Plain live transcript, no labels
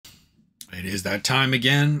It is that time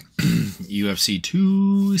again. UFC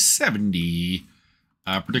 270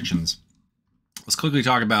 predictions. Let's quickly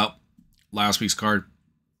talk about last week's card.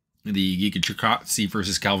 The Giga Chikadze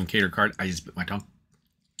versus Calvin Kattar card. I just bit my tongue.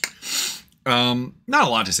 Not a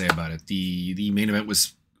lot to say about it. The main event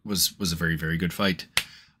was a very, very good fight.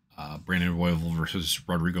 Brandon Royval versus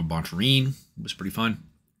Rodrigo Bontorin was pretty fun.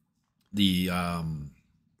 The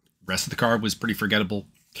rest of the card was pretty forgettable.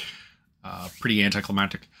 Pretty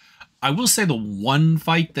anticlimactic. I will say the one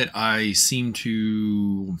fight that I seem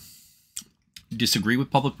to disagree with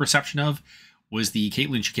public perception of was the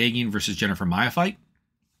Caitlin Chikagian versus Jennifer Maia fight.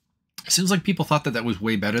 It seems like people thought that that was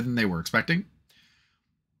way better than they were expecting.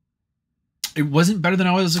 It wasn't better than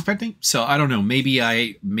I was expecting. So I don't know.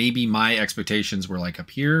 Maybe my expectations were like up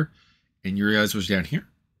here and your guys was down here.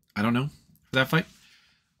 I don't know for that fight,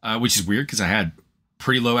 which is weird because I had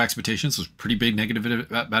pretty low expectations. Was pretty big negative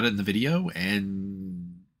about it in the video, and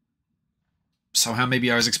somehow maybe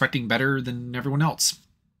I was expecting better than everyone else.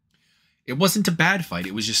 It wasn't a bad fight.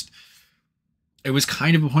 It was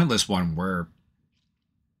kind of a pointless one where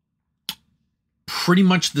pretty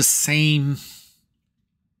much the same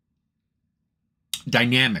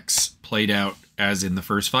dynamics played out as in the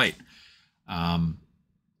first fight. I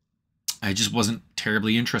just wasn't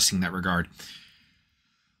terribly interested in that regard.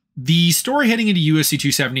 The story heading into UFC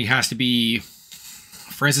 270 has to be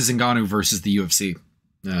Francis Ngannou versus the UFC.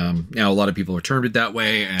 Now, a lot of people have termed it that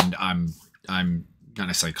way, and I'm not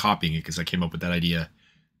necessarily copying it because I came up with that idea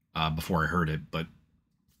before I heard it, but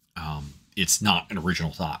it's not an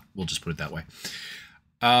original thought. We'll just put it that way.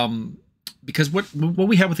 Because what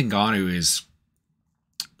we have with Ngannou is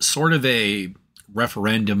sort of a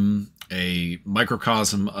referendum, a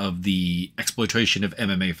microcosm of the exploitation of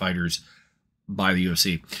MMA fighters by the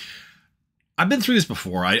UFC. I've been through this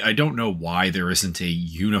before. I don't know why there isn't a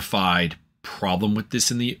unified problem with this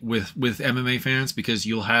with MMA fans, because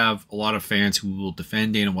you'll have a lot of fans who will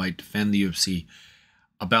defend Dana White, defend the UFC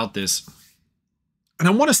about this. And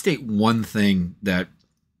I want to state one thing that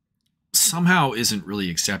somehow isn't really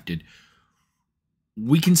accepted.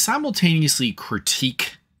 We can simultaneously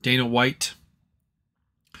critique Dana White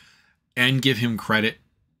and give him credit,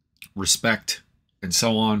 respect, and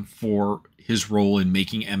so on for his role in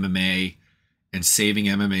making MMA and saving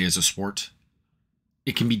MMA as a sport.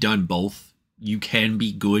 It can be done both. You can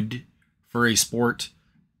be good for a sport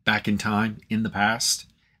back in time, in the past,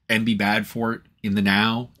 and be bad for it in the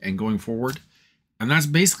now and going forward. And that's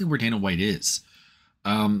basically where Dana White is.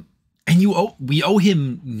 And we owe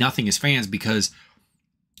him nothing as fans, because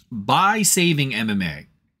by saving MMA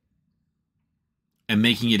and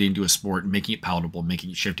making it into a sport, making it palatable,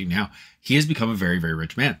 making it shifting now, he has become a very, very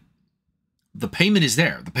rich man. The payment is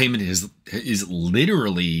there. The payment is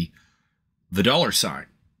literally the dollar sign.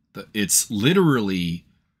 It's literally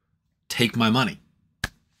take my money.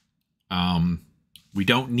 We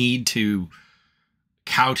don't need to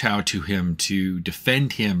kowtow to him, to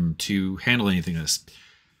defend him, to handle anything of this.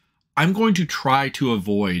 I'm going to try to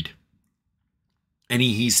avoid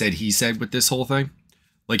any he said with this whole thing.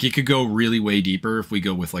 Like, it could go really way deeper if we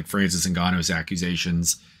go with like Francis Ngannou's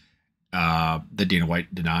accusations that Dana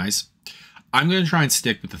White denies. I'm going to try and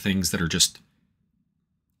stick with the things that are just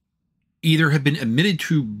either have been admitted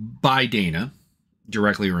to by Dana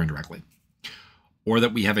directly or indirectly, or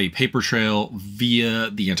that we have a paper trail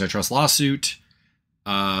via the antitrust lawsuit,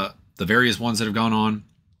 the various ones that have gone on,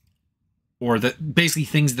 or that basically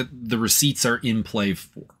things that the receipts are in play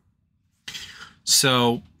for.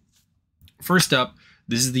 So first up,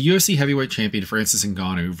 this is the UFC heavyweight champion Francis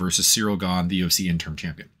Ngannou versus Ciryl Gane, the UFC interim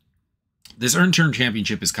champion. This interim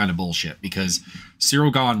championship is kind of bullshit because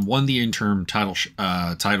Ciryl Gane won the interim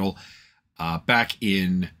title back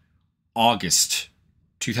in August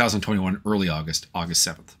 2021, early August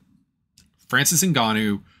 7th. Francis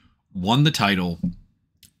Ngannou won the title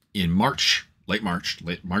in late March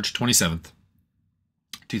 27th,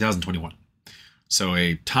 2021. So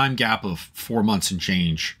a time gap of 4 months and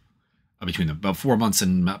change between them. About 4 months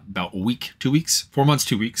and about a week, 2 weeks. 4 months,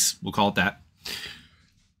 2 weeks. We'll call it that.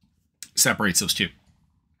 Separates those two.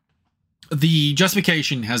 The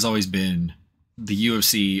justification has always been the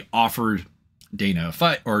UFC offered Dana a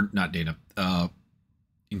fight, or not Dana,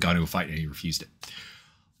 Ngannou a fight, and he refused it.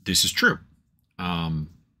 This is true. Ngannou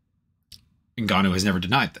has never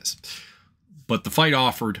denied this. But the fight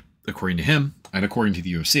offered, according to him, and according to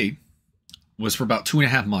the UFC, was for about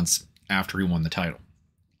 2.5 months after he won the title.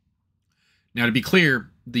 Now, to be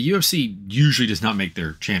clear, the UFC usually does not make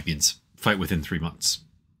their champions fight within 3 months.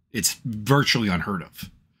 It's virtually unheard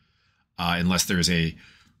of, unless there's a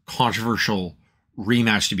controversial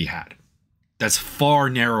rematch to be had. That's far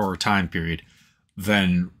narrower time period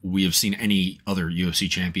than we have seen any other UFC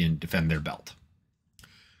champion defend their belt.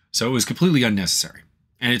 So it was completely unnecessary.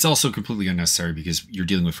 And it's also completely unnecessary because you're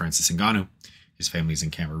dealing with Francis Ngannou. His family's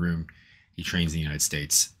in Cameroon. He trains in the United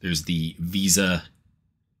States. There's the visa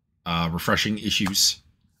refreshing issues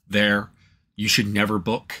there. You should never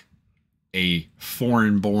book a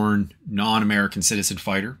foreign-born, non-American citizen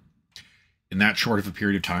fighter in that short of a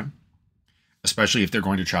period of time, especially if they're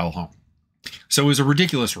going to travel home. So it was a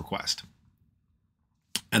ridiculous request.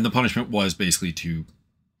 And the punishment was basically to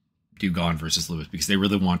do Gane versus Lewis because they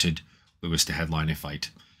really wanted Lewis to headline a fight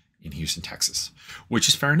in Houston, Texas, which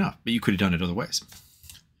is fair enough, but you could have done it other ways.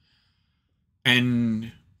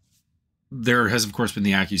 And there has, of course, been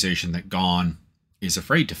the accusation that Gane is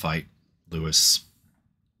afraid to fight Lewis,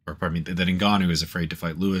 or pardon me, that Ngannou is afraid to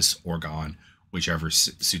fight Lewis or Gane, whichever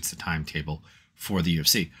suits the timetable for the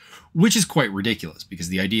UFC, which is quite ridiculous because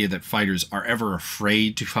the idea that fighters are ever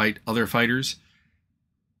afraid to fight other fighters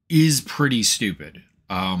is pretty stupid.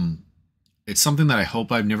 It's something that I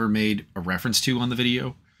hope I've never made a reference to on the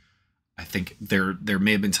video. I think there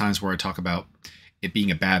may have been times where I talk about it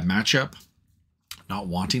being a bad matchup, not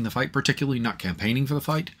wanting the fight particularly, not campaigning for the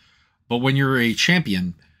fight. But when you're a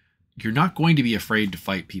champion, you're not going to be afraid to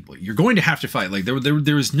fight people. You're going to have to fight. Like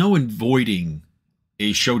there is no avoiding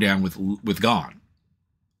a showdown with Gane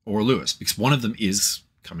or Lewis because one of them is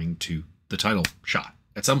coming to the title shot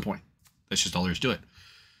at some point. That's just all there is to it.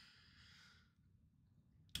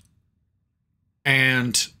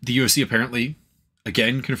 And the UFC apparently,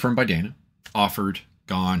 again confirmed by Dana, offered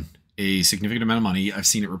Gane a significant amount of money. I've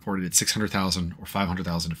seen it reported at $600,000 or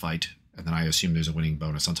 $500,000 to fight, and then I assume there's a winning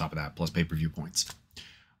bonus on top of that, plus pay-per-view points.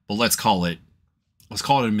 But let's call it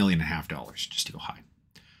 $1.5 million just to go high.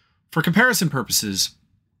 For comparison purposes,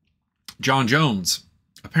 John Jones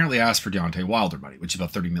apparently asked for Deontay Wilder money, which is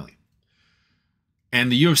about $30 million.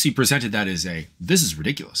 And the UFC presented that as this is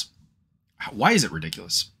ridiculous. Why is it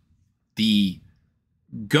ridiculous? The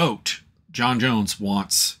GOAT, John Jones,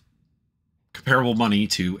 wants comparable money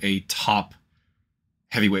to a top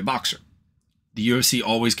heavyweight boxer. The UFC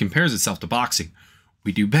always compares itself to boxing.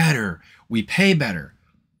 We do better. We pay better.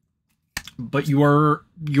 But your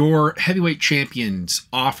heavyweight champion's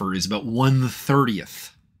offer is about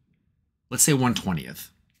 1/30th. Let's say 1/20th.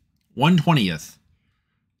 1/20th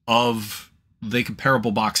of the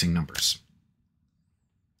comparable boxing numbers.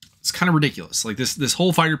 It's kind of ridiculous. Like this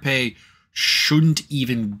whole fighter pay shouldn't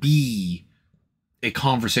even be a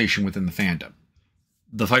conversation within the fandom.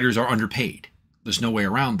 The fighters are underpaid. There's no way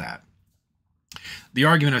around that. The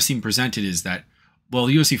argument I've seen presented is that, well,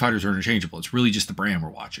 the UFC fighters are interchangeable. It's really just the brand we're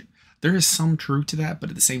watching. There is some truth to that, but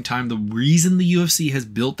at the same time, the reason the UFC has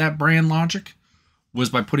built that brand logic was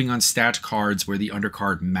by putting on stat cards where the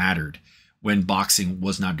undercard mattered when boxing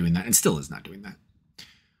was not doing that and still is not doing that.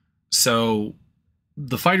 So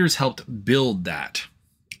the fighters helped build that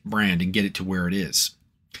brand and get it to where it is.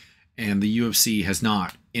 And the UFC has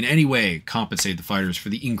not in any way compensated the fighters for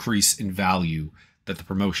the increase in value that the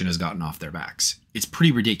promotion has gotten off their backs. It's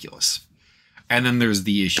pretty ridiculous. And then there's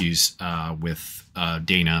the issues with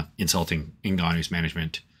Dana insulting Ngannou's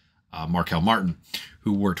management, Markel Martin,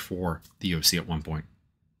 who worked for the UFC at one point.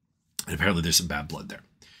 And apparently there's some bad blood there.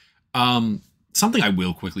 Something I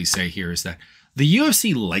will quickly say here is that the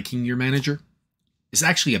UFC liking your manager is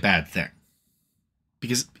actually a bad thing.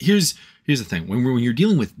 Because here's the thing. When you're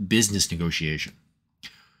dealing with business negotiation,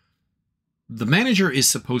 the manager is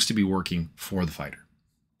supposed to be working for the fighter.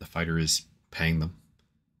 The fighter is paying them.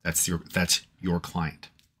 That's your client.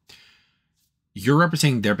 You're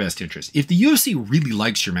representing their best interest. If the UFC really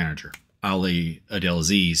likes your manager, Ali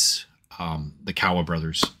Abdelaziz, the Kawa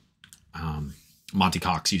brothers, Monty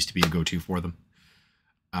Cox used to be a go-to for them.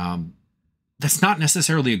 That's not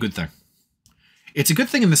necessarily a good thing. It's a good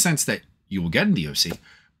thing in the sense that you will get in the UFC,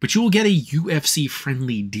 but you will get a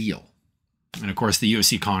UFC-friendly deal. And of course, the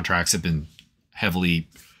UFC contracts have been heavily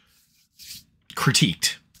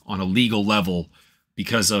critiqued on a legal level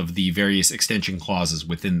because of the various extension clauses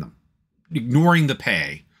within them. Ignoring the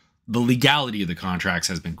pay, the legality of the contracts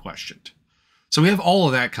has been questioned. So we have all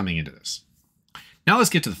of that coming into this. Now let's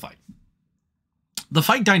get to the fight. The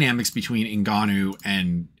fight dynamics between Ngannou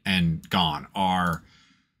and Gane are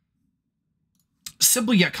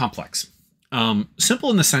simple yet complex. Simple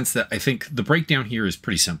in the sense that I think the breakdown here is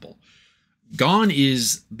pretty simple. Gane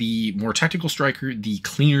is the more technical striker, the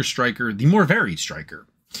cleaner striker, the more varied striker,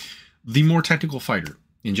 the more technical fighter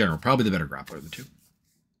in general, probably the better grappler of the two.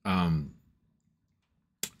 And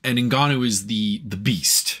Ngannou is the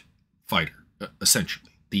beast fighter,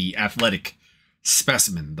 essentially. The athletic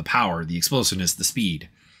specimen, the power, the explosiveness, the speed.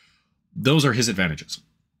 Those are his advantages.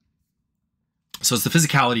 So it's the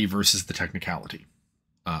physicality versus the technicality.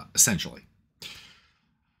 essentially.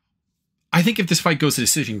 I think if this fight goes to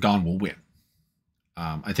decision, Gane will win.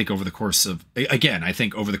 I think over the course of, again, I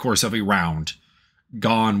think over the course of a round,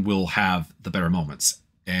 Gane will have the better moments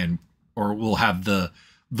or will have the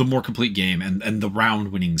more complete game and the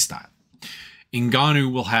round winning style.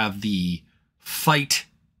 Ngannou will have the fight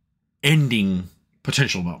ending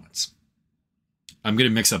potential moments. I'm going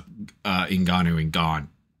to mix up Ngannou and Gane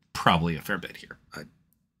probably a fair bit here.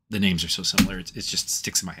 The names are so similar, it just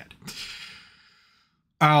sticks in my head.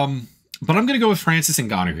 But I'm going to go with Francis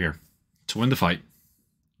Ngannou here to win the fight,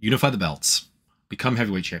 unify the belts, become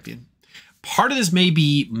heavyweight champion. Part of this may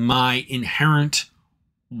be my inherent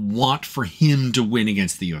want for him to win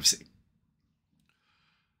against the UFC.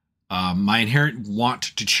 My inherent want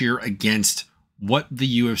to cheer against what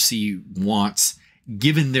the UFC wants,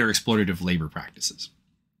 given their exploitative labor practices.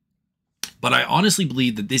 But I honestly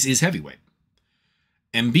believe that this is heavyweight.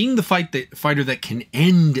 And being the fighter that can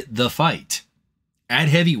end the fight at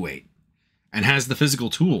heavyweight and has the physical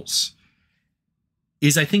tools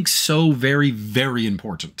is, I think, so very, very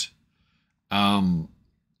important.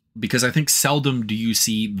 Because I think seldom do you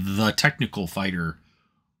see the technical fighter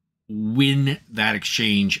win that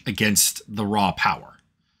exchange against the raw power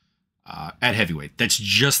at heavyweight. That's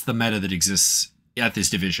just the meta that exists at this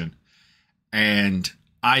division. And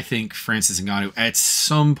I think Francis Ngannou at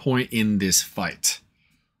some point in this fight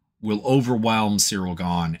will overwhelm Cyril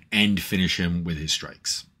Gane and finish him with his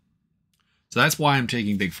strikes. So that's why I'm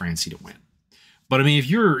taking Big Francie to win. But I mean, if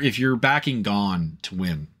you're backing Gane to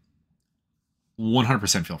win,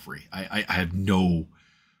 100% feel free. I have no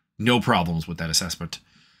problems with that assessment.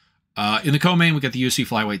 In the co-main, we got the UFC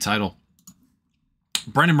flyweight title.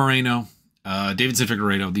 Brandon Moreno, Davidson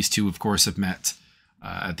Figueiredo. These two, of course, have met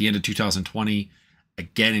at the end of 2020,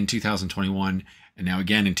 again in 2021, and now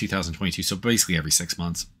again in 2022. So basically every 6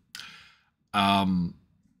 months. I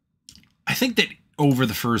think that over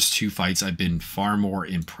the first two fights, I've been far more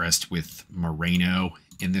impressed with Moreno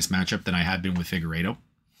in this matchup than I had been with Figueiredo.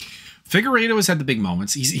 Figueiredo has had the big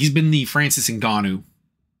moments. He's been the Francis Ngannou,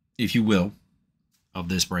 if you will, of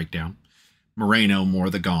this breakdown. Moreno more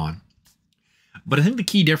the Gane. But I think the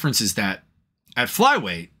key difference is that at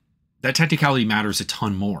flyweight, that technicality matters a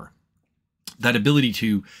ton more. That ability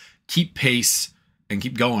to keep pace and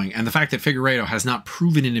keep going. And the fact that Figueiredo has not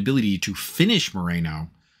proven an ability to finish Moreno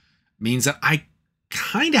means that I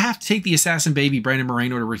kind of have to take the assassin baby Brandon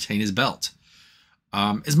Moreno to retain his belt.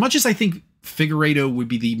 As much as I think Figueiredo would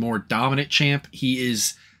be the more dominant champ, he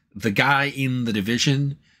is the guy in the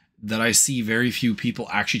division that I see very few people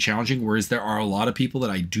actually challenging, whereas there are a lot of people that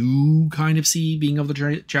I do kind of see being able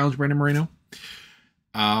to challenge Brandon Moreno.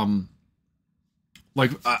 I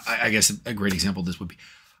guess a great example of this would be,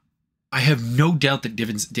 I have no doubt that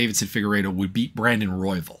Davidson Figueiredo would beat Brandon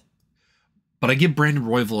Royval. But I give Brandon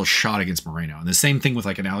Royval a shot against Moreno. And the same thing with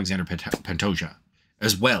like an Alexander Pantoja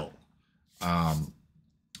as well.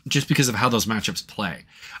 Just because of how those matchups play.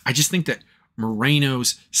 I just think that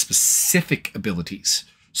Moreno's specific abilities,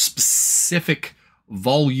 specific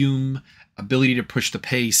volume, ability to push the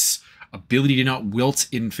pace, ability to not wilt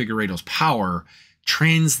in Figueiredo's power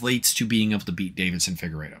translates to being able to beat Davidson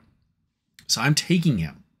Figueiredo. So I'm taking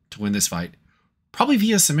him to win this fight, probably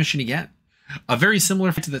via submission again. A very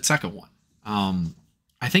similar fight to that second one.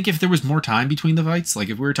 I think if there was more time between the fights, like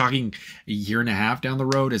if we were talking a year and a half down the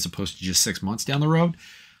road as opposed to just 6 months down the road,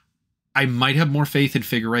 I might have more faith in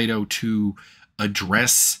Figueiredo to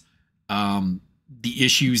address the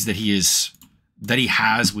issues that he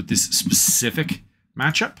has with this specific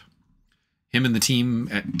matchup. Him and the team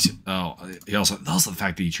also the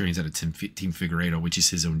fact that he trains at a Team Figueiredo, which is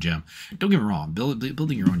his own gym. Don't get me wrong,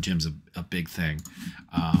 building your own gym is a big thing.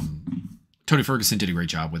 Tony Ferguson did a great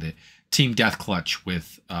job with it. Team Death Clutch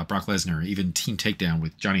with Brock Lesnar, even Team Takedown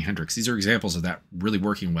with Johnny Hendricks. These are examples of that really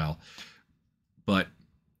working well. But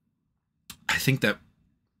I think that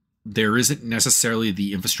there isn't necessarily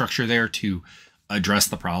the infrastructure there to address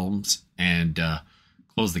the problems and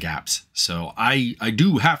close the gaps. So I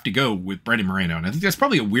do have to go with Brandon Moreno. And I think that's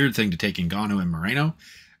probably a weird thing to take in Ngannou and Moreno,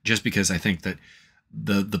 just because I think that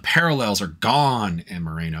the parallels are Gane and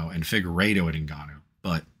Moreno and Figueiredo and Ngannou.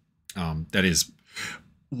 But that is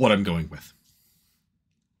what I'm going with.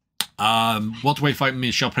 Welterweight fight,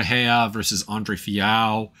 Michel Pereira versus Andre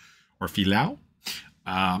Fialho or Fialho.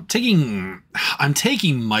 I'm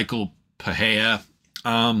taking Michael Pereira.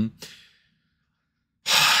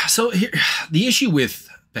 So here, the issue with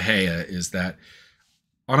Pereira is that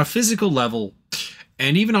on a physical level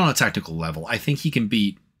and even on a technical level, I think he can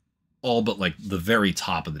beat all but like the very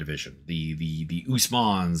top of the division. The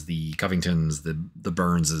Usmans, the Covingtons, the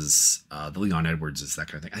Burnses, the Leon Edwardses, that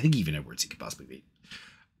kind of thing. I think even Edwards he could possibly beat.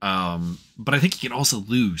 But I think he can also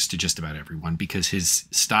lose to just about everyone because his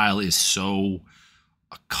style is so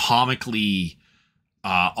comically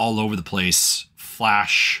all over the place,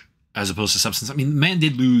 flash as opposed to substance. I mean, the man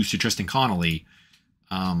did lose to Tristan Connolly,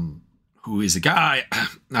 who is a guy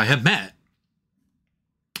I have met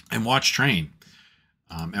and watched train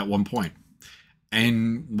at one point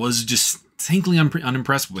and was just distinctly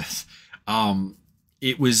unimpressed with.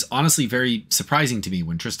 It was honestly very surprising to me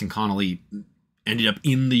when Tristan Connolly ended up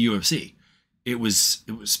in the UFC. It was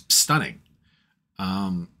stunning.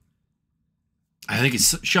 I think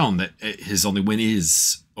it's shown that his only win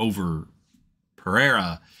is over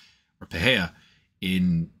Pereira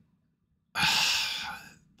in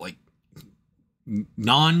like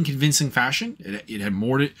non-convincing fashion.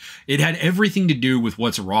 It had everything to do with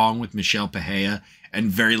what's wrong with Michel Pereira and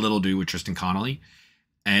very little to do with Tristan Connolly.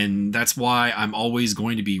 And that's why I'm always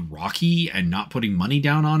going to be rocky and not putting money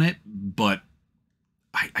down on it. But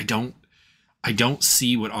I don't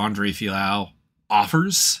see what Andre Fialho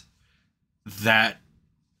offers that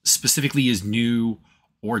specifically is new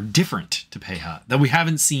or different to Pereira that we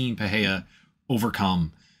haven't seen Pereira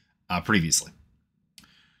overcome previously.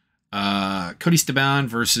 Cody Staban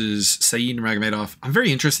versus Said Nurmagomedov. I'm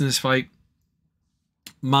very interested in this fight.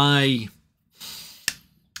 My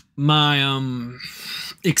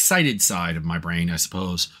excited side of my brain, I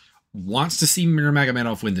suppose, wants to see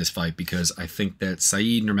Nurmagomedov win this fight because I think that Said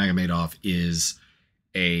Nurmagomedov is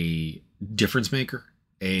a difference maker,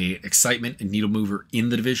 a excitement and needle mover in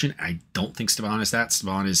the division. I don't think Staban is that.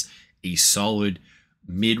 Staban is a solid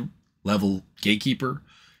mid-level gatekeeper.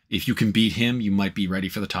 If you can beat him, you might be ready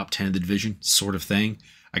for the top 10 of the division, sort of thing.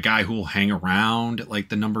 A guy who will hang around at like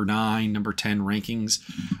the number 9, number 10 rankings.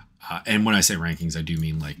 And when I say rankings, I do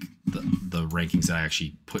mean like the rankings that I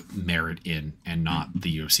actually put merit in and not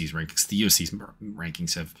the UFC's rankings. The UFC's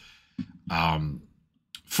rankings have,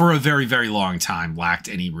 for a very, very long time, lacked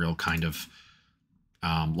any real kind of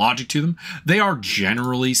logic to them. They are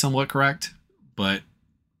generally somewhat correct, but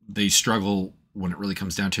they struggle when it really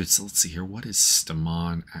comes down to it. So let's see here. What is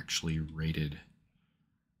Staman actually rated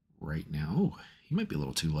right now? Oh, he might be a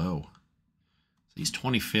little too low. He's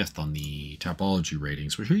 25th on the Topology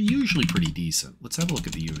ratings, which are usually pretty decent. Let's have a look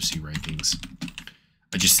at the UFC rankings.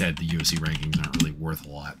 I just said the UFC rankings aren't really worth a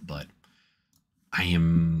lot, but I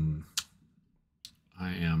am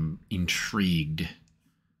intrigued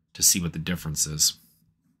to see what the difference is.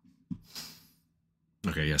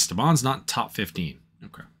 Okay, yeah, Staban's not top 15.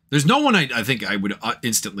 Okay. There's no one I think I would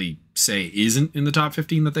instantly say isn't in the top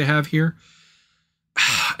 15 that they have here.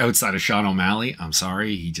 Outside of Sean O'Malley, I'm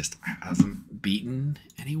sorry, he just hasn't beaten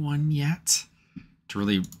anyone yet to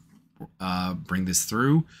really bring this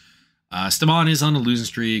through. Staman is on a losing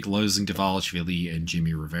streak, losing to Valashvili and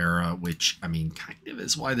Jimmy Rivera, which, I mean, kind of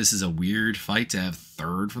is why this is a weird fight to have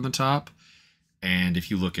third from the top. And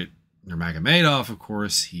if you look at Nurmagomedov, of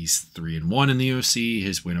course, he's 3-1 in the UFC.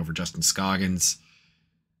 His win over Justin Scoggins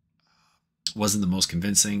wasn't the most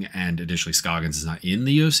convincing, and additionally, Scoggins is not in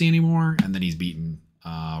the UFC anymore. And then he's beaten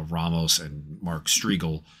Ramos and Mark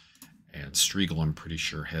Striegel. And Striegel, I'm pretty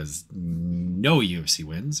sure, has no UFC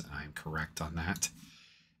wins. I'm correct on that.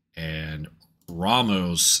 And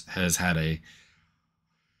Ramos has had a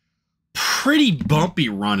pretty bumpy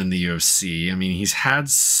run in the UFC. I mean, he's had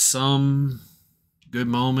some good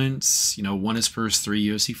moments. You know, won his first 3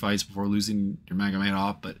 UFC fights before losing to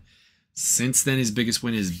Nurmagomedov. But since then, his biggest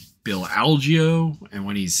win is Bill Algeo. And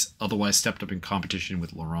when he's otherwise stepped up in competition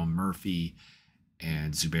with Lerone Murphy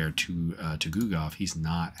and Zubair Tugugov, he's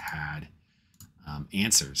not had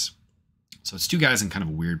answers. So it's 2 guys in kind of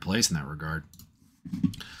a weird place in that regard.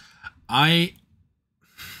 I'm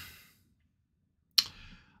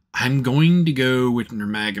going to go with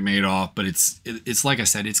Nurmagomedov, but it's like I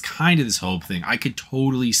said, it's kind of this hope thing. I could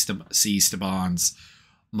totally see Staban's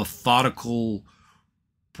methodical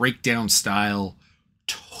breakdown style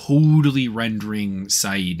totally rendering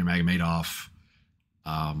Said Nurmagomedov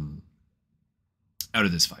out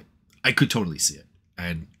of this fight. I could totally see it,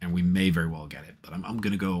 and we may very well get it. But I'm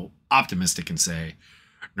going to go optimistic and say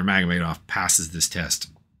Nurmagomedov passes this test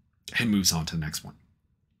and moves on to the next one.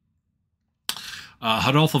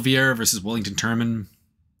 Rodolfo Vieira versus Wellington Turman.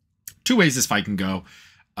 2 ways this fight can go.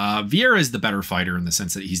 Vieira is the better fighter in the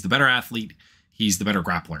sense that he's the better athlete. He's the better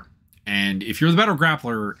grappler. And if you're the better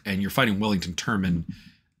grappler and you're fighting Wellington Turman,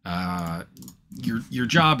 your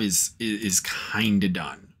job is kind of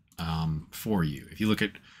done for you. If you look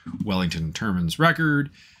at Wellington Turman's record,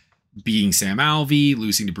 beating Sam Alvey,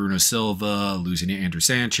 losing to Bruno Silva, losing to Andrew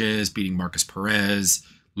Sanchez, beating Marcus Perez,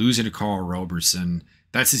 losing to Carl Roberson.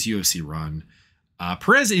 That's his UFC run.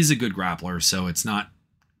 Perez is a good grappler, so it's not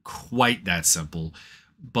quite that simple.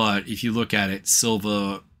 But if you look at it,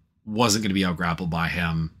 Silva wasn't going to be out-grappled by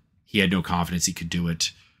him. He had no confidence he could do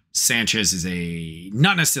it. Sanchez is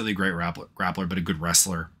not necessarily a great grappler, but a good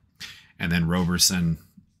wrestler. And then Roberson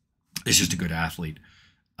is just a good athlete.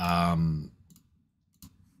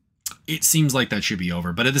 It seems like that should be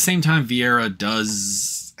over. But at the same time, Vieira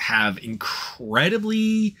does have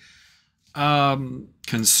incredibly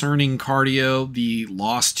concerning cardio. The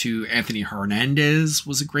loss to Anthony Hernandez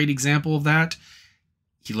was a great example of that.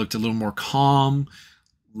 He looked a little more calm,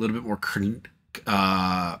 a little bit more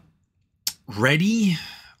ready,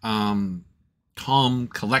 calm,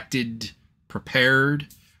 collected, prepared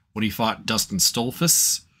when he fought Dustin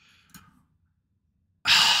Stolfus.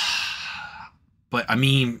 But I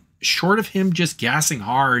mean, short of him just gassing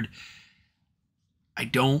hard, I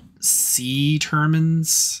don't see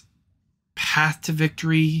Turman's path to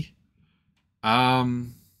victory. I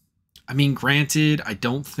mean, granted, I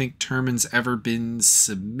don't think Turman's ever been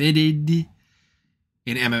submitted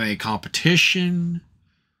in MMA competition,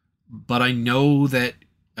 but I know that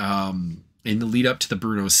in the lead up to the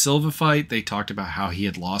Bruno Silva fight, they talked about how he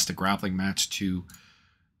had lost a grappling match to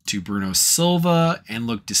Bruno Silva and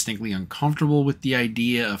looked distinctly uncomfortable with the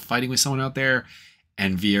idea of fighting with someone out there.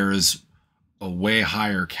 And Vieira's a way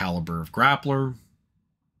higher caliber of grappler.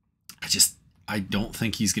 I don't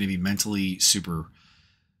think he's going to be mentally super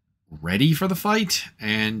ready for the fight,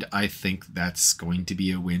 and I think that's going to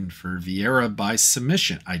be a win for Vieira by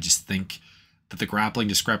submission. I just think that the grappling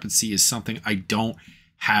discrepancy is something I don't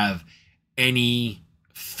have any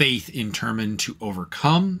faith in Turman to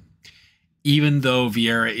overcome, even though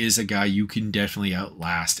Vieira is a guy you can definitely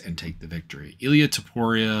outlast and take the victory. Ilia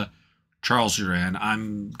Topuria, Charles Jourdain.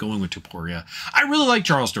 I'm going with Topuria. I really like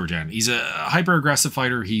Charles Jourdain. He's a hyper-aggressive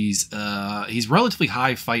fighter. He's relatively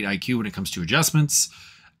high fight IQ when it comes to adjustments.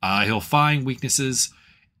 He'll find weaknesses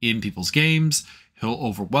in people's games. He'll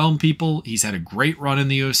overwhelm people. He's had a great run in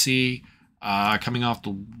the UFC, coming off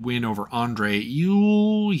the win over Andre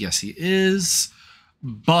Ewell. Yes, he is.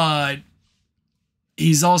 But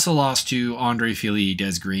he's also lost to Andre Fili,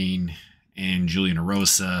 Des Green, and Julian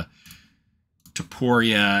Erosa.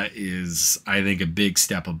 Topuria is, I think, a big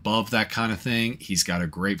step above that kind of thing. He's got a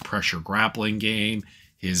great pressure grappling game.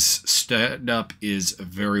 His stand-up is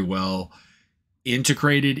very well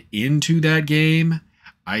integrated into that game.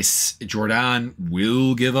 Jourdain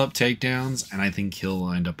will give up takedowns, and I think he'll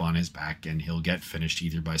end up on his back and he'll get finished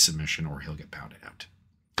either by submission or he'll get pounded out.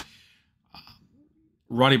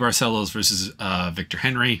 Ronnie Barcelos versus Victor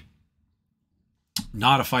Henry.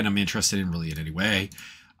 Not a fight I'm interested in really in any way.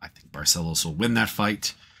 I think Barcelos will win that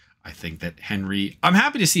fight. I think that I'm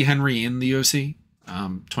happy to see Henry in the UFC.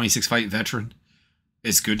 26 fight veteran.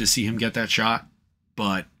 It's good to see him get that shot,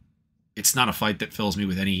 but it's not a fight that fills me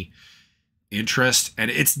with any interest. And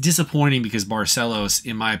it's disappointing because Barcelos,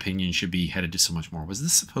 in my opinion, should be headed to so much more. Was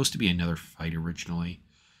this supposed to be another fight originally?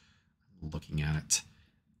 I'm looking at it,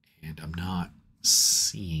 and I'm not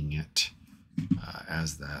seeing it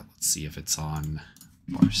as that. Let's see if it's on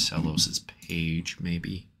Barcelos's page,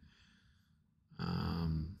 maybe.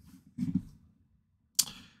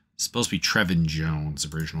 It's supposed to be Trevin Jones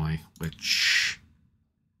originally, which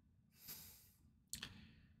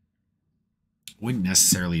wouldn't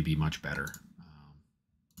necessarily be much better.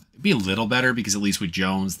 It'd be a little better because at least with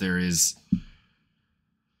Jones there's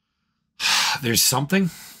something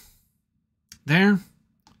there.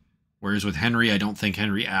 Whereas with Henry, I don't think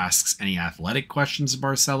Henry asks any athletic questions of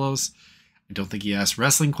Barcelos. I don't think he asks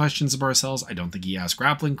wrestling questions of Barcelos. I don't think he asks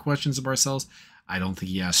grappling questions of Barcelos. I don't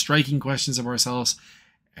think he asks striking questions of Barcelos.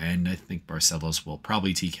 And I think Barcelos will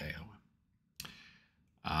probably TKO him.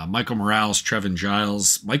 Michael Morales, Trevin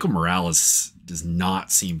Giles. Michael Morales does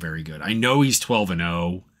not seem very good. I know he's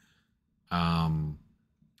 12-0 and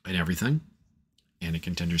everything, and a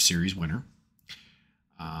Contender Series winner.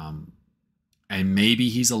 And maybe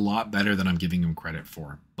he's a lot better than I'm giving him credit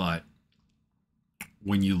for. But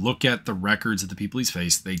when you look at the records of the people he's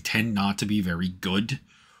faced, they tend not to be very good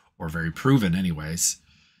or very proven anyways.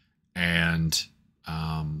 And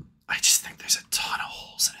I just think there's a ton of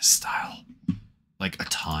holes in his style. Like a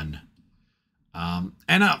ton. I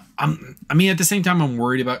mean, at the same time, I'm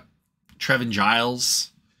worried about Trevin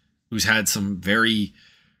Giles, who's had some very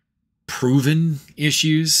proven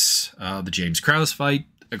issues. The James Krause fight,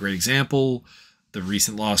 a great example. The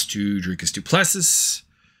recent loss to Dricus du Plessis,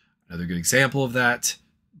 another good example of that.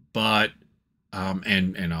 But,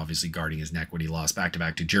 and obviously guarding his neck when he lost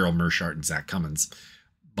back-to-back to Gerald Mershart and Zach Cummins.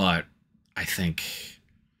 But I think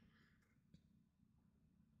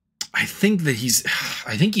that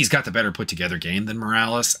he's got the better put together game than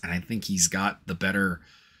Morales, and I think he's got the better,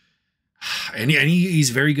 and he's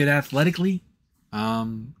very good athletically.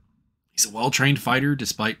 He's a well-trained fighter,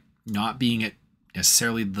 despite not being at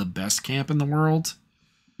necessarily the best camp in the world.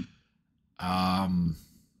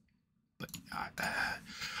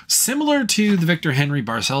 Similar to the Victor Henry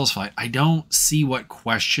Barcelos fight, I don't see what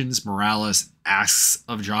questions Morales asks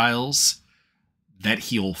of Giles that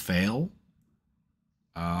he'll fail.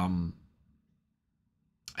 And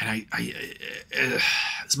I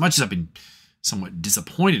as much as I've been somewhat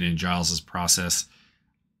disappointed in Giles's process,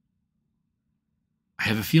 I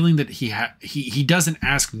have a feeling that he doesn't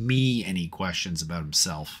ask me any questions about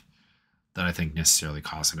himself that I think necessarily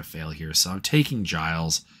cause him to fail here. So I'm taking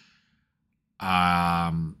Giles.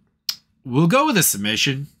 We'll go with a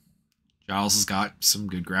submission. Giles has got some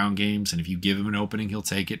good ground games, and if you give him an opening, he'll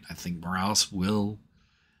take it. I think Morales will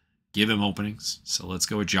give him openings. So let's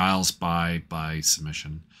go with Giles by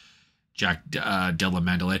submission. Jack Della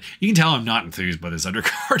Maddalena. You can tell I'm not enthused by this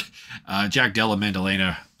undercard. Jack Della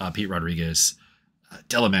Maddalena, Pete Rodriguez.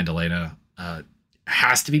 Della Maddalena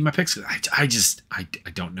has to be my picks. I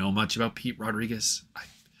don't know much about Pete Rodriguez.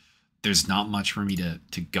 There's not much for me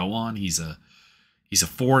to go on. He's a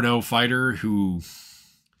 4-0 fighter whose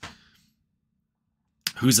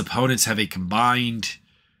opponents have a combined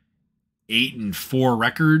 8-4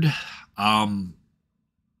 record.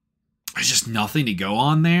 There's just nothing to go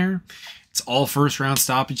on there. It's all first round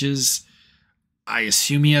stoppages. I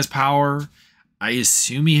assume he has power. I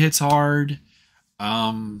assume he hits hard.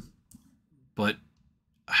 But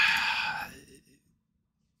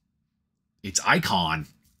it's Icon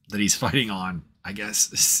that he's fighting on, I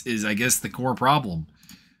guess, is the core problem.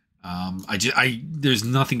 There's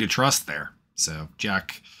nothing to trust there. So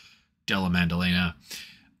Jack Della Maddalena,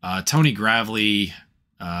 Tony Gravely,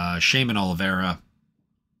 Shaman Oliveira,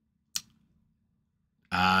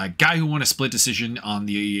 guy who won a split decision on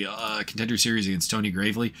the Contender Series against Tony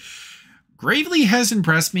Gravely. Gravely has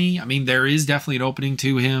impressed me. I mean, there is definitely an opening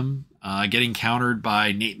to him. Getting countered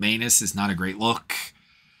by Nate Maness is not a great look.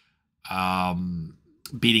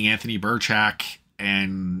 Beating Anthony Burchak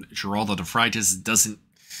and Geraldo de Freitas doesn't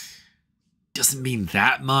mean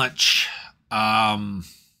that much. The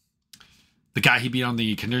guy he beat on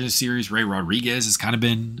the Contender Series, Ray Rodriguez, has kind of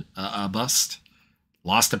been a bust.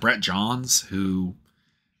 Lost to Brett Johns, who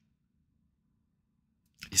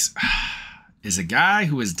is a guy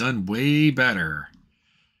who has done way better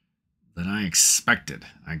than I expected.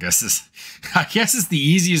 I guess it's the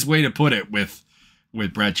easiest way to put it with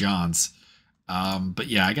Brett Johns. But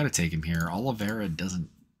yeah, I got to take him here. Oliveira doesn't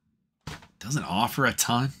offer a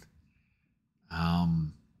ton.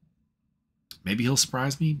 Maybe he'll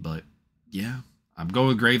surprise me, but yeah, I'm going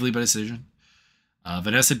with Gravely by decision.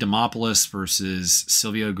 Vanessa Demopoulos versus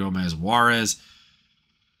Silvia Gomez Juarez.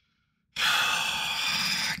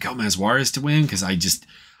 Gomez Juarez to win, because I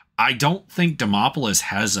don't think Demopoulos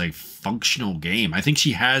has a functional game. I think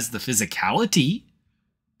she has the physicality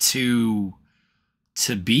to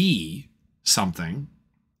be something.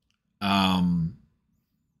 I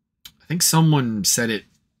think someone said it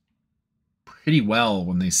pretty well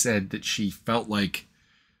when they said that she felt like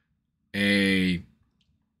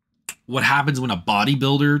what happens when a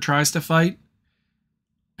bodybuilder tries to fight.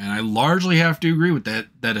 And I largely have to agree with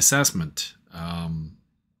that assessment.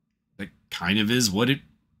 That kind of is what it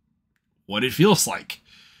feels like.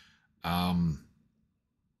 But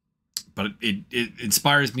it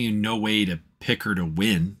inspires me in no way to pick her to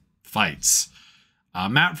win fights.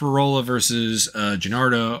 Matt Ferrola versus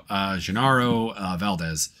Gennaro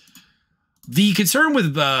Valdez. The concern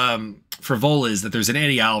with Frevola is that there's an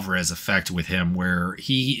Eddie Alvarez effect with him, where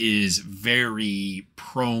he is very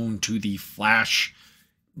prone to the flash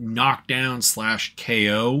knockdown /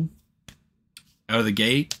 KO out of the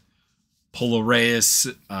gate. Polo Reyes,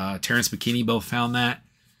 Terrence McKinney both found that.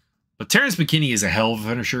 But Terrence McKinney is a hell of a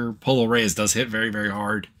finisher. Polo Reyes does hit very, very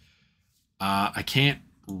hard. I can't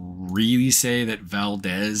really say that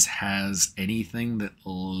Valdez has anything that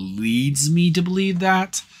leads me to believe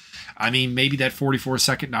that. I mean, maybe that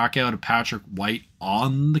 44-second knockout of Patrick White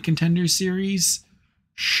on the Contender Series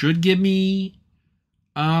should give me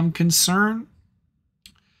concern.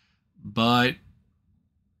 But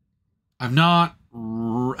I'm not...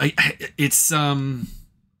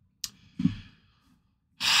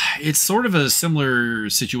 It's sort of a similar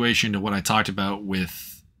situation to what I talked about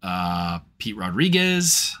with Pete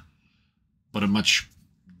Rodriguez, but a much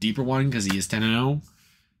deeper one because he is 10-0.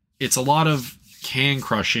 It's a lot of can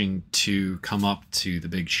crushing to come up to the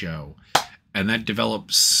big show, and that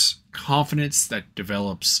develops confidence, that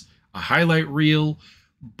develops a highlight reel,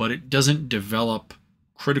 but it doesn't develop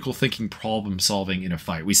critical thinking, problem solving in a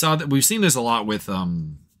fight. We've seen this a lot with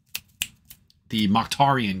the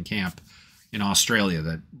Mokhtarian camp in Australia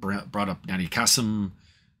that brought up Nadia Kassem,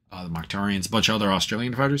 the Mokhtarians, a bunch of other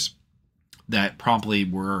Australian fighters that promptly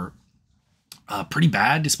were pretty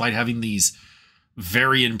bad despite having these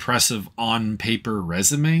very impressive on paper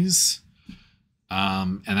resumes.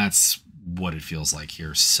 And that's what it feels like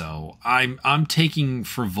here. So I'm taking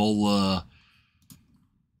Frivola.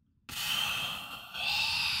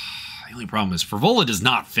 The only problem is Frivola does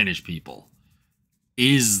not finish people,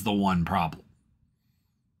 is the one problem.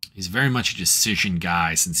 He's very much a decision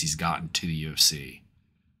guy since he's gotten to the UFC.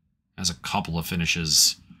 Has a couple of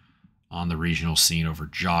finishes on the regional scene over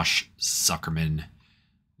Josh Zuckerman,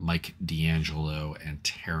 Mike D'Angelo, and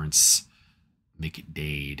Terrence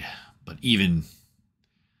McDade. But even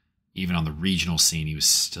on the regional scene, he was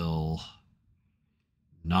still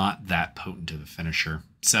not that potent of a finisher.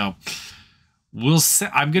 So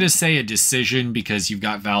I'm going to say a decision because you've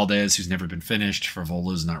got Valdez, who's never been finished.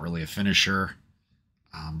 Frivola's not really a finisher.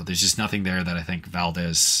 But there's just nothing there that I think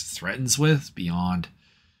Valdez threatens with beyond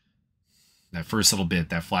that first little bit,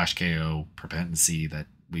 that flash KO propensity that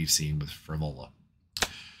we've seen with Frivola.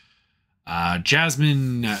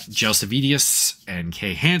 Jasmine Jalsavidius and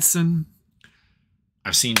Kay Hansen.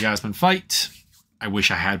 I've seen Jasmine fight. I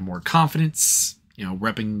wish I had more confidence,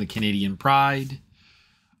 repping the Canadian pride.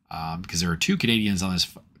 Because there are two Canadians on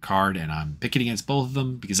this card, and I'm picking against both of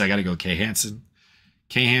them because I got to go Kay Hansen.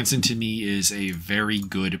 Kay Hansen to me is a very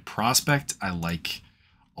good prospect. I like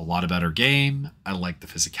a lot about her game. I like the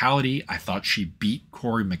physicality. I thought she beat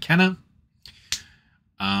Corey McKenna.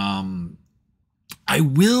 I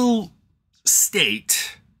will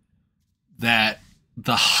state that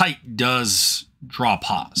the height does draw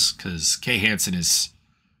pause because Kay Hansen is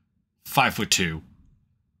 5'2",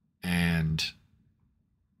 and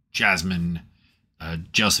Jasmine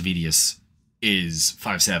Jalsavidius is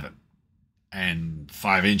 5'7", and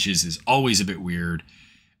 5 inches is always a bit weird.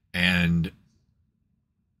 And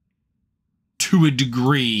to a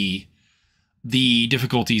degree, the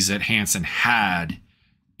difficulties that Hansen had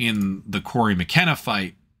in the Corey McKenna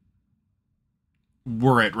fight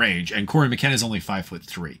were at range, and Corey McKenna is only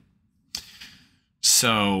 5'3".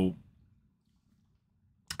 So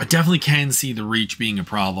I definitely can see the reach being a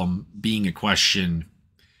problem, being a question.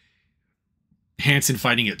 Hansen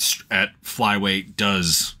fighting at flyweight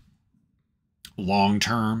does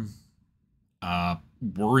long-term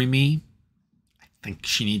worry me. I think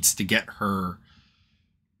she needs to get her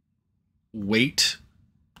weight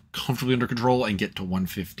comfortably under control and get to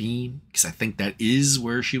 115, because I think that is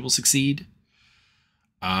where she will succeed.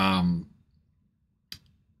 But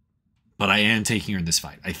I am taking her in this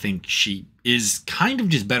fight. I think she is kind of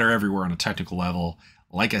just better everywhere on a technical level.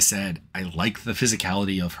 Like I said, I like the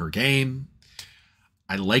physicality of her game.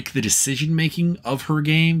 I like the decision-making of her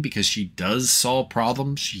game because she does solve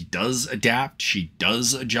problems. She does adapt. She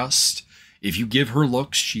does adjust. If you give her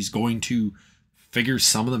looks, she's going to figure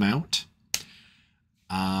some of them out.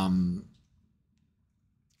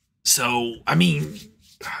 So, I mean,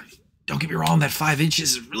 don't get me wrong, that 5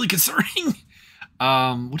 inches is really concerning.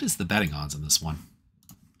 What is the betting odds on this one?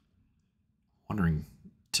 Wondering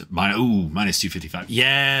to minus 255.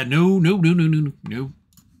 Yeah, no.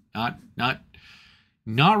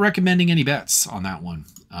 Not recommending any bets on that one.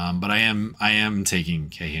 But I am taking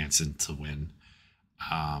Kay Hansen to win.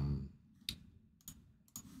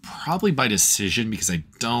 Probably by decision because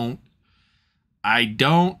I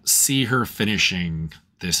don't see her finishing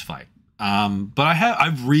this fight. But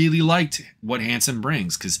I've really liked what Hansen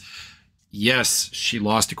brings because yes, she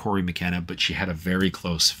lost to Corey McKenna, but she had a very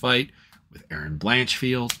close fight with Erin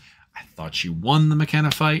Blanchfield. I thought she won the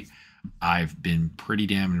McKenna fight. I've been pretty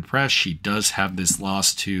damn impressed. She does have this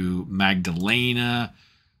loss to Magdalena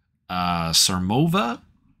Sarmova.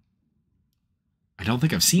 I don't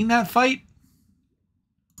think I've seen that fight.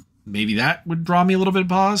 Maybe that would draw me a little bit of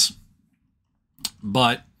pause.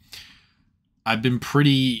 But I've been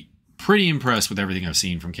pretty impressed with everything I've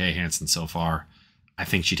seen from Kay Hansen so far. I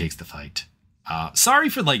think she takes the fight. Sorry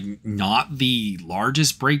for not the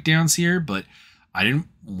largest breakdowns here, but I didn't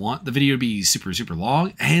want the video to be super, super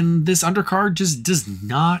long. And this undercard just does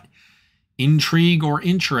not intrigue or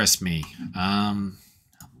interest me.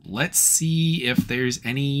 Let's see if there's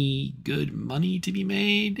any good money to be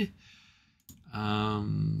made.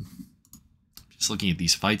 Just looking at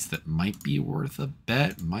these fights that might be worth a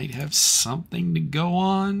bet, might have something to go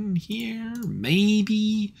on here.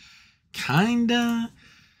 Maybe, kinda,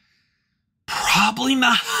 probably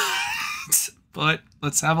not, but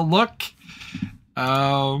let's have a look.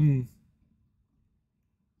 I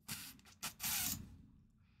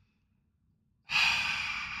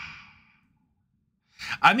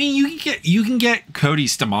mean, you can get Cody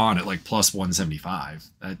Stamon at plus 175.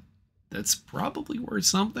 that's probably worth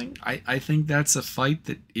something. I think that's a fight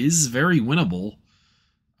that is very winnable.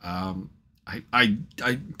 I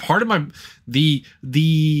part of my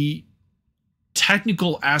the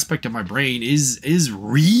technical aspect of my brain is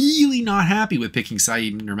really not happy with picking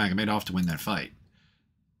Saeed Nurmagomedov to win that fight,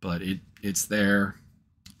 but it's there.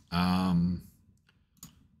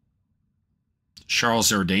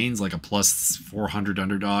 Charles Jourdain's like a plus 400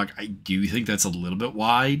 underdog. I do think that's a little bit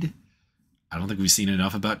wide. I don't think we've seen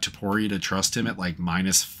enough about Topuria to trust him at like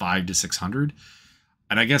minus 500 to 600.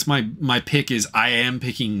 And I guess my pick is I am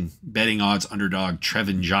picking betting odds underdog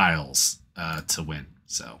Trevin Giles to win.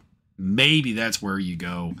 So maybe that's where you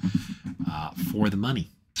go for the money.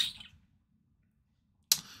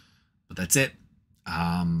 But that's it.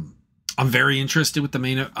 I'm very interested with the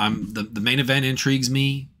main. The main event intrigues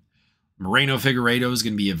me. Moreno Figueiredo is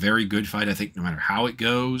going to be a very good fight, I think, no matter how it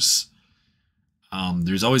goes.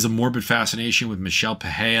 There's always a morbid fascination with Michel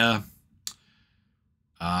Pereira.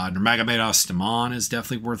 Nurmagomedov Stamann is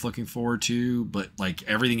definitely worth looking forward to, but like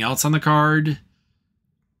everything else on the card,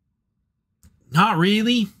 not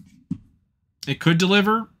really. It could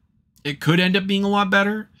deliver. It could end up being a lot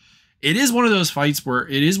better. It is one of those fights where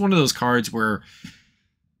it is one of those cards where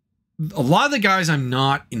a lot of the guys I'm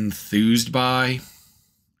not enthused by.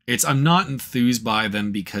 I'm not enthused by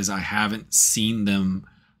them because I haven't seen them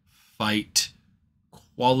fight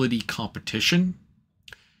quality competition.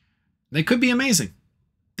 They could be amazing.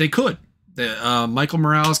 They could. Michael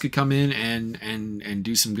Morales could come in and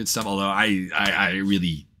do some good stuff. Although I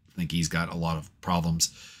really think he's got a lot of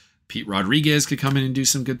problems. Pete Rodriguez could come in and do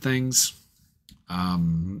some good things.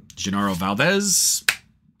 Genaro Valdez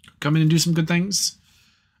come in and do some good things.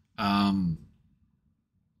 But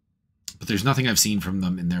there's nothing I've seen from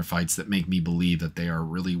them in their fights that make me believe that they are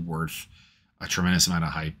really worth a tremendous amount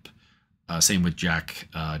of hype. Same with Jack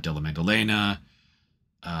Della Maddalena.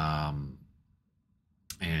 I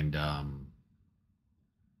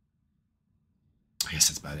guess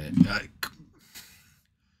that's about it.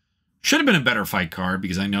 Should have been a better fight card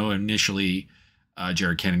because I know initially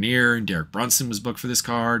Jared Cannonier and Derek Brunson was booked for this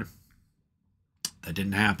card. That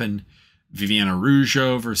didn't happen. Viviana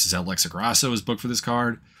Rougeau versus Alexa Grasso was booked for this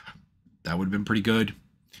card. That would have been pretty good.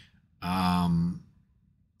 Even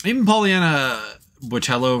Polyana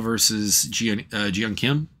Botello versus Jiyoung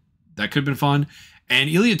Kim. That could have been fun.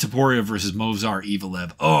 And Ilya Topuria versus Movsar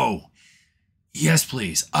Evelev. Oh, yes,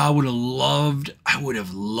 please. I would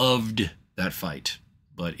have loved that fight.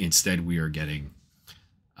 But instead we are getting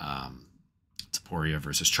Topuria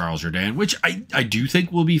versus Charles Jourdain, which I do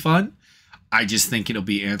think will be fun. I just think it'll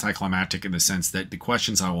be anticlimactic in the sense that the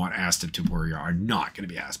questions I want asked of Topuria are not going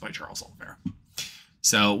to be asked by Charles Oliveira.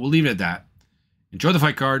 So we'll leave it at that. Enjoy the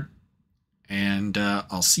fight card, and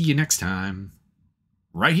I'll see you next time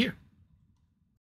right here